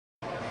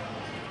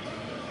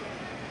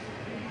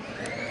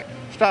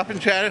stop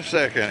and chat a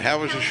second. How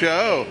was the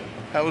show?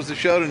 How was the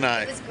show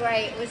tonight? It was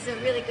great. It was a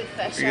really good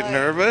first show. Are you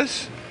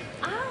nervous?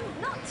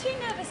 Not too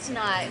nervous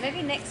tonight.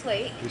 Maybe next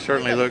week. You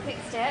certainly look. Quick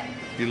step.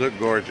 You look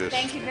gorgeous.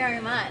 Thank you very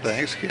much.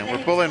 Thanks, Kim.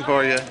 We're pulling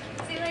for you.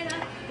 See you later.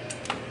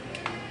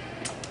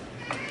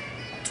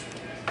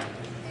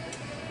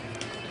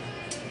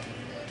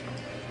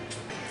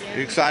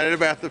 You excited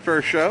about the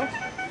first show?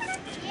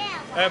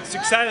 I'm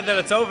excited that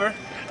it's over.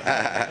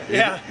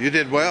 Yeah. You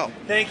did well.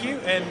 Thank you,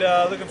 and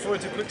looking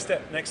forward to Quick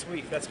Step next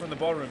week. That's when the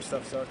ballroom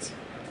stuff starts.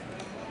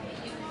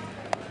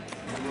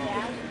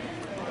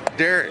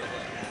 Derek.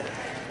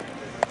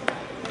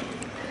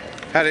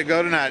 How'd it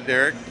go tonight,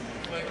 Derek?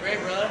 Went great,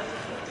 brother.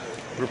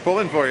 We're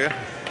pulling for you.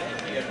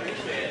 Thank you, I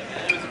appreciate it.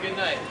 It was a good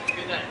night.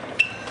 Good night.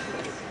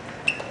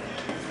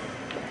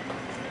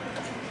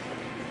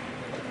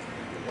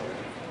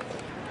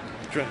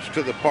 Entrance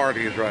to the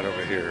party is right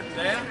over here.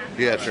 There?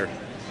 Yes, sir.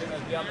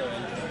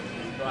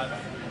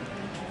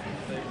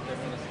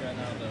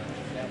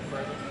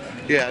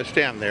 Yeah, it's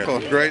down there. So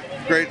it's great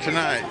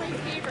tonight.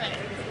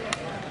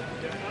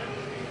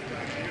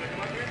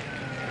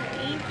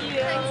 Thank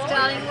you. Thanks,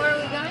 darling. Where are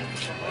we going?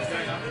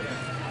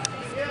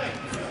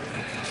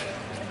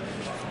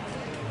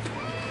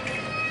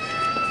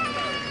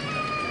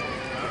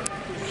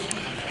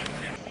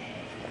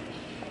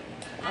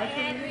 Hi,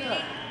 Henry.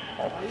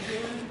 How are you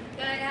doing?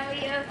 Good. How are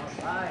you?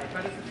 Hi,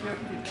 try to secure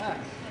feedback.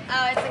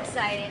 Oh, it's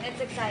exciting.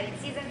 It's exciting.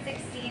 Season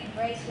 16.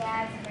 Great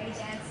dads, great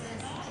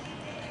dances.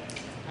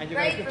 And you're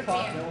Great going to for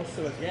partner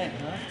also again,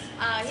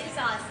 huh? He's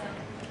awesome.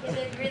 He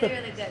did really,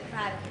 really good.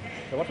 Proud of him.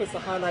 So what was the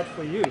highlight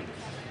for you?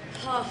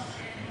 Oh,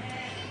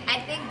 I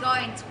think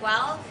going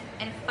 12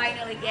 and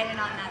finally getting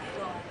on that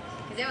floor.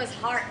 Because it was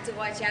hard to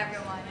watch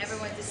everyone.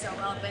 Everyone did so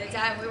well. By the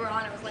time we were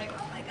on, it was like,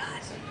 oh my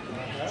gosh.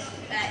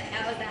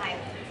 That was the highlight.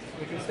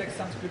 We can expect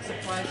some good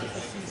surprises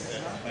this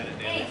season, huh?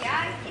 Hey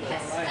guys,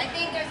 yes. I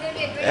think there's going to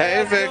be a great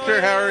Hey,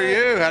 Victor, how are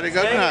you? How'd it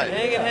go tonight?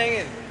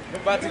 Hanging. We're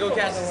about to go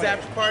catch this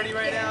after party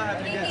right now,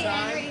 having a good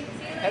time.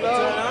 What's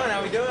going on?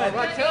 How we doing? All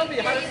right, tell me,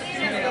 how did you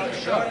Hanging out the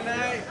show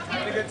tonight,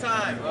 having a good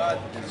time.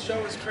 The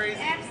show was crazy.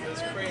 It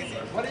was crazy.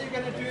 What are you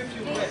going to do if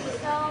you win?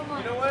 so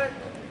much. You know what?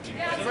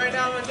 Right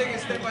now I'm gonna take it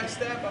step by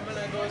step. I'm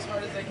gonna go as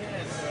hard as I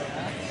can. So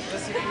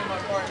listening to my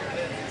partner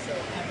Lindsay. So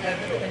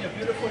And your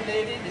beautiful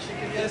lady, did she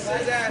give you this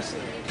advice? is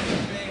Ashley.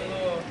 She's being a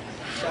little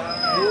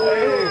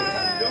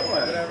shy.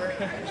 Whatever.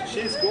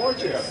 She's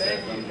gorgeous.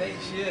 Thank you.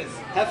 She is.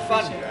 Have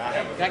fun.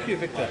 Thank you,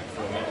 Victor.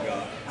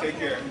 Take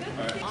care.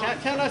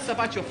 Tell us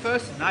about your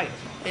first night.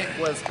 It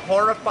was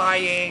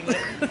horrifying.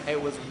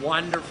 It was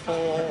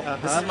wonderful.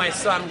 This is my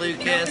son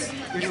Lucas.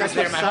 He was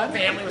there. My whole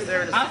family was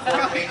there to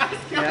support me.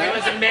 It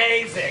was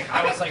amazing.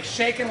 I was like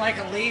shaking like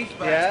a leaf,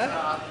 but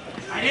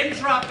I didn't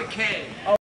drop the cane.